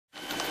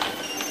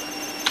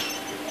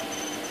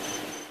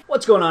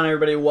What's going on,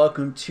 everybody?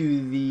 Welcome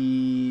to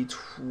the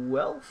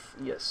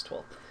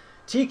 12th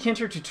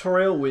Tkinter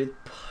tutorial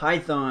with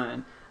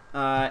Python.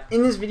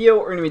 In this video,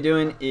 what we're going to be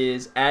doing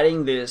is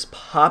adding this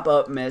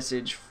pop-up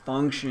message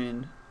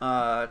function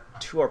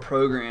to our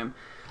program.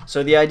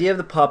 So the idea of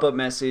the pop-up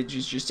message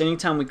is just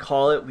anytime we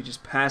call it, we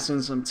just pass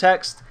in some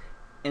text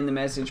and the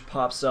message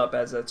pops up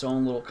as its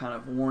own little kind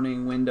of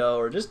warning window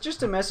or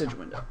just a message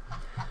window.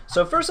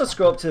 So first, let's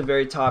go up to the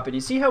very top, and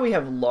you see how we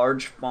have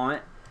large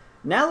font.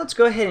 Now let's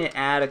go ahead and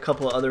add a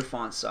couple of other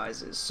font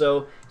sizes.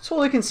 So it's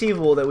totally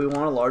conceivable that we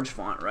want a large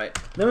font, right?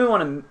 Then we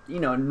want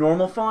a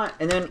normal font,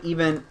 and then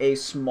even a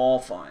small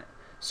font.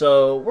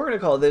 So we're going to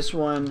call this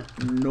one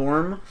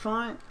norm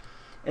font,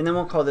 and then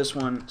we'll call this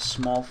one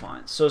small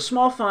font. So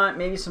small font,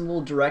 maybe some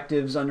little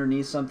directives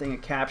underneath something, a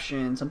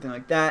caption, something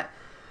like that.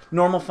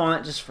 Normal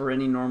font, just for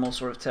any normal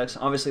sort of text.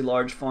 Obviously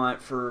large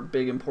font for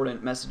big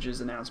important messages,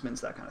 announcements,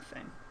 that kind of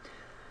thing.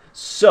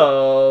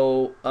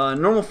 So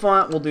normal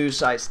font will do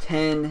size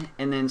 10,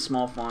 and then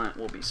small font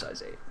will be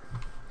size 8.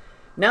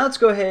 Now let's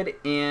go ahead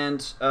and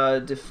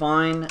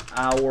define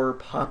our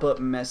pop-up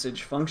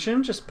message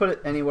function. Just put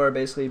it anywhere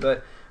basically,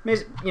 but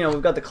we've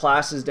got the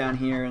classes down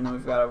here, and then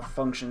we've got our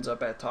functions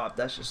up at top.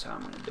 That's just how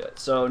I'm going to do it.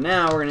 So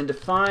now we're going to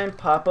define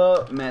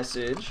pop-up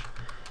message,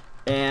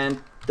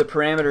 and the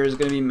parameter is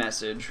going to be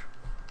message.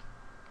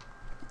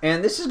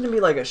 And this is going to be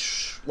like a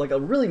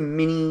really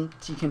mini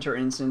Tkinter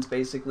instance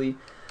basically.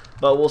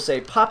 But we'll say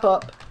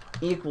popup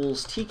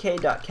equals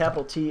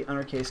tk.T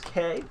undercase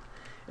k,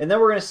 and then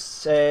we're going to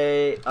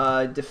say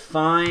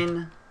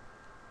define,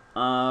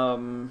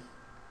 and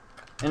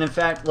in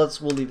fact we'll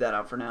leave that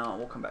out for now.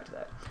 We'll come back to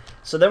that.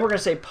 So then we're going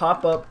to say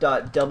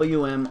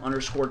popup.wm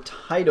underscore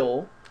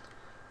title.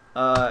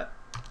 I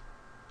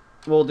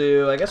guess we'll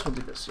do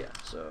this, yeah.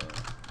 So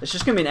it's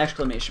just going to be an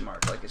exclamation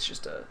mark, like it's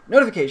just a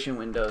notification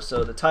window.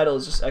 So the title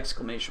is just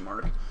exclamation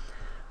mark.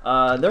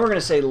 Then we're going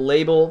to say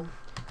label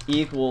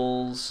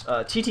equals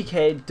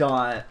ttk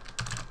dot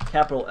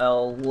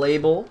L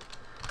label,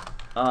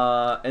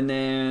 and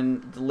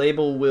then the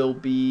label will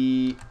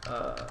be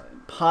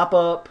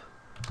pop-up.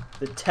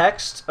 The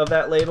text of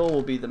that label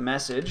will be the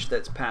message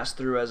that's passed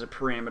through as a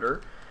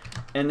parameter,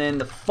 and then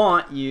the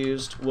font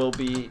used will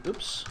be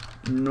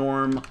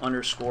norm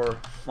underscore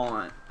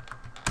font.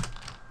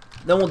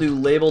 Then we'll do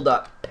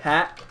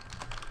label.pack.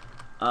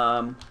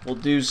 We'll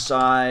do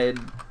side.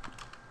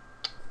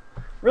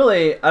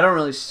 Really,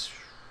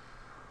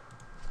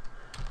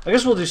 I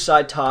guess we'll do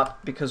side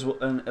top because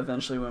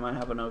eventually we might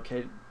have an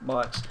OK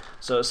box.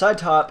 So side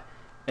top,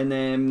 and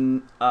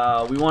then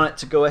we want it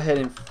to go ahead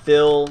and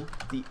fill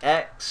the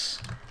X,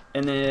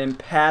 and then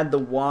pad the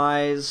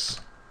Y's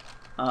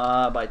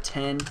by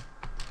 10.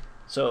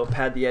 So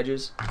pad the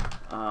edges.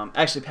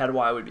 Actually, pad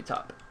Y would be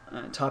top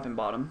and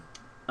bottom.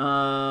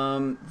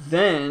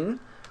 Then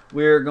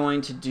we're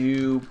going to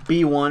do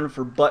B1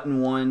 for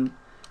button 1.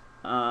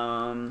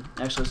 Actually,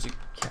 let's do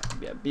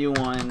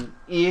B1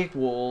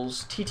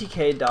 equals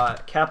ttk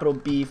dot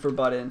B for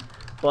button,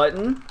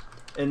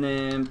 and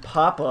then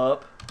pop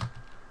up,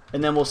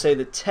 and then we'll say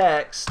the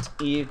text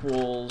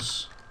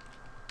equals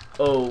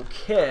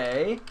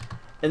OK,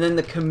 and then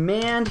the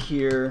command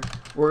here,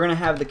 we're going to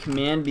have the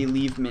command be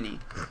leave mini.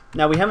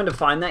 Now we haven't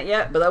defined that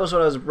yet, but that was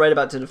what I was right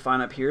about to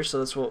define up here, so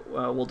that's what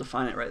we'll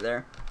define it right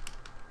there.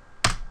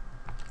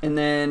 And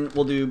then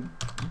we'll do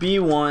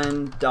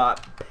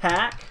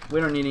b1.pack. We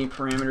don't need any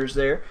parameters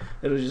there.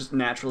 It'll just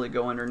naturally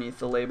go underneath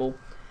the label.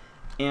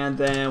 And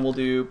then we'll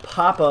do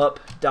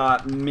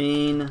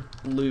popup.main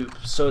loop.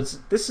 So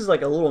this is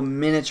like a little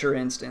miniature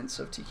instance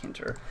of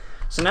Tkinter.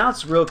 So now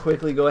let's real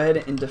quickly go ahead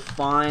and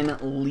define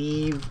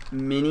leave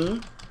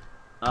mini,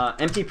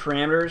 empty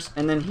parameters,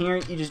 and then here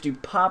you just do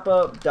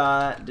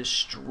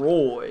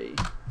popup.destroy,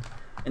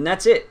 and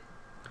that's it.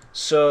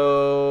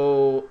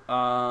 So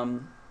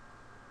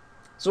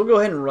so we'll go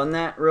ahead and run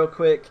that real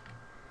quick,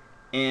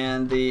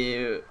 and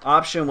the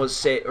option was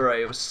save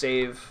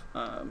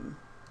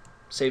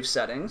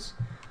settings.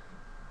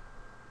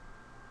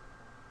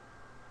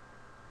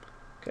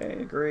 Okay,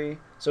 agree.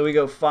 So we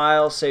go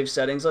file, save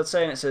settings, let's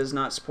say, and it says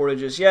not supported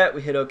just yet.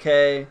 We hit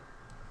OK,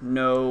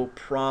 no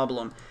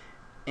problem.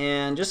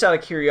 And just out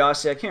of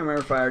curiosity, I can't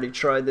remember if I already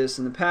tried this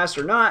in the past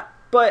or not,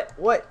 but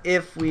what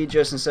if we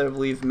just, instead of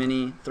leave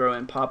mini, throw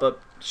in popup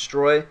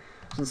destroy?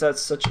 Since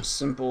that's such a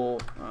simple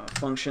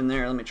function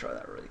there, let me try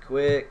that really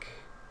quick.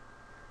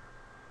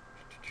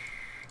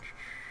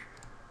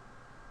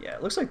 Yeah,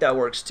 it looks like that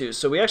works too.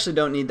 So we actually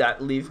don't need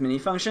that leave mini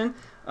function.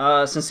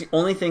 Since the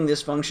only thing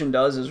this function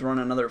does is run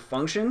another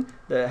function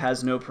that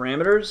has no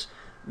parameters,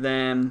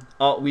 then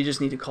we just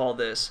need to call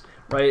this,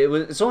 right?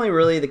 It's only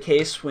really the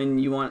case when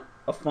you want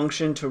a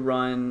function to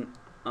run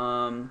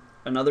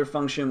another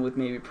function with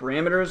maybe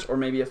parameters, or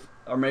maybe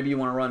you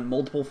want to run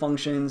multiple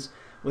functions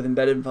with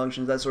embedded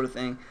functions, that sort of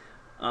thing.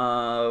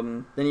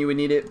 Then you would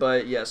need it,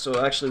 but yeah,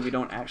 so actually we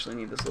don't actually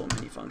need this little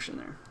mini function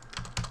there.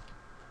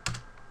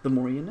 The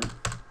more you know.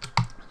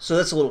 So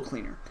that's a little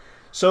cleaner.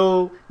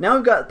 So now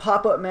we've got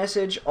pop-up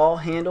message all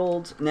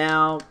handled.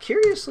 Now,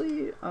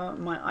 curiously,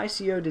 my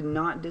ICO did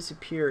not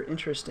disappear.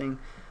 Interesting.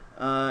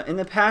 In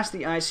the past,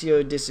 the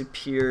ICO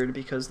disappeared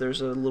because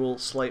there's a little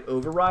slight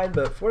override,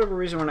 but for whatever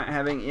reason, we're not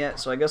having it yet.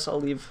 So I guess I'll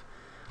leave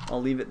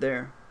it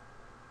there.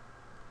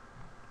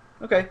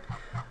 Okay,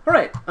 all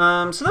right.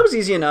 So that was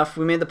easy enough.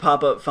 We made the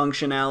pop-up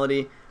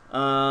functionality.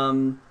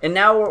 And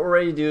now what we're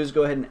ready to do is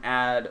go ahead and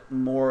add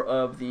more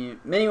of the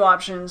menu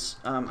options.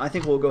 I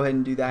think we'll go ahead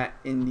and do that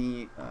in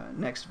the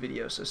next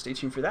video, so stay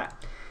tuned for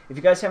that. If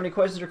you guys have any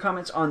questions or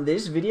comments on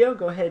this video,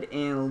 go ahead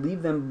and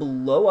leave them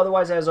below.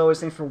 Otherwise, as always,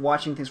 thanks for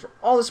watching. Thanks for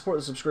all the support,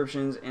 the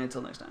subscriptions, and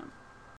until next time.